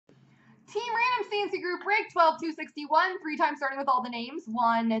Team Random C&C Group break 12-261. 3 times starting with all the names.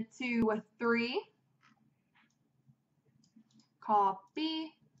 1, 2, 3.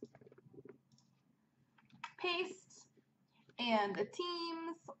 Copy. Paste. And the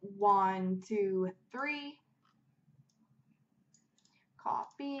teams. 1, 2, 3.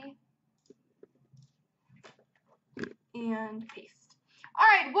 Copy. And paste. All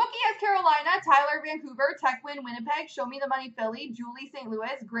right, Wookie has Carolina, Tyler Vancouver, Techwin Winnipeg, Show Me the Money Philly, Julie St.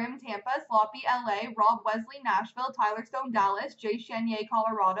 Louis, Grim Tampa, Sloppy LA, Rob Wesley Nashville, Tyler Stone Dallas, Jay Chenier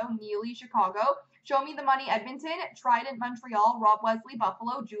Colorado, Neely Chicago, Show Me the Money Edmonton, Trident Montreal, Rob Wesley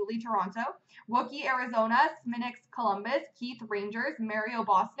Buffalo, Julie Toronto, Wookie Arizona, Sminix Columbus, Keith Rangers, Mario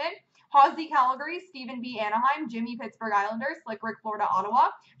Boston, Hawsey Calgary, Stephen B Anaheim, Jimmy Pittsburgh Islanders, Slick Rick Florida Ottawa,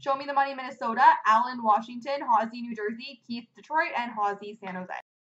 Show Me the Money Minnesota, Allen Washington, Hawsey New Jersey, Keith Detroit, and Hawsey San Jose.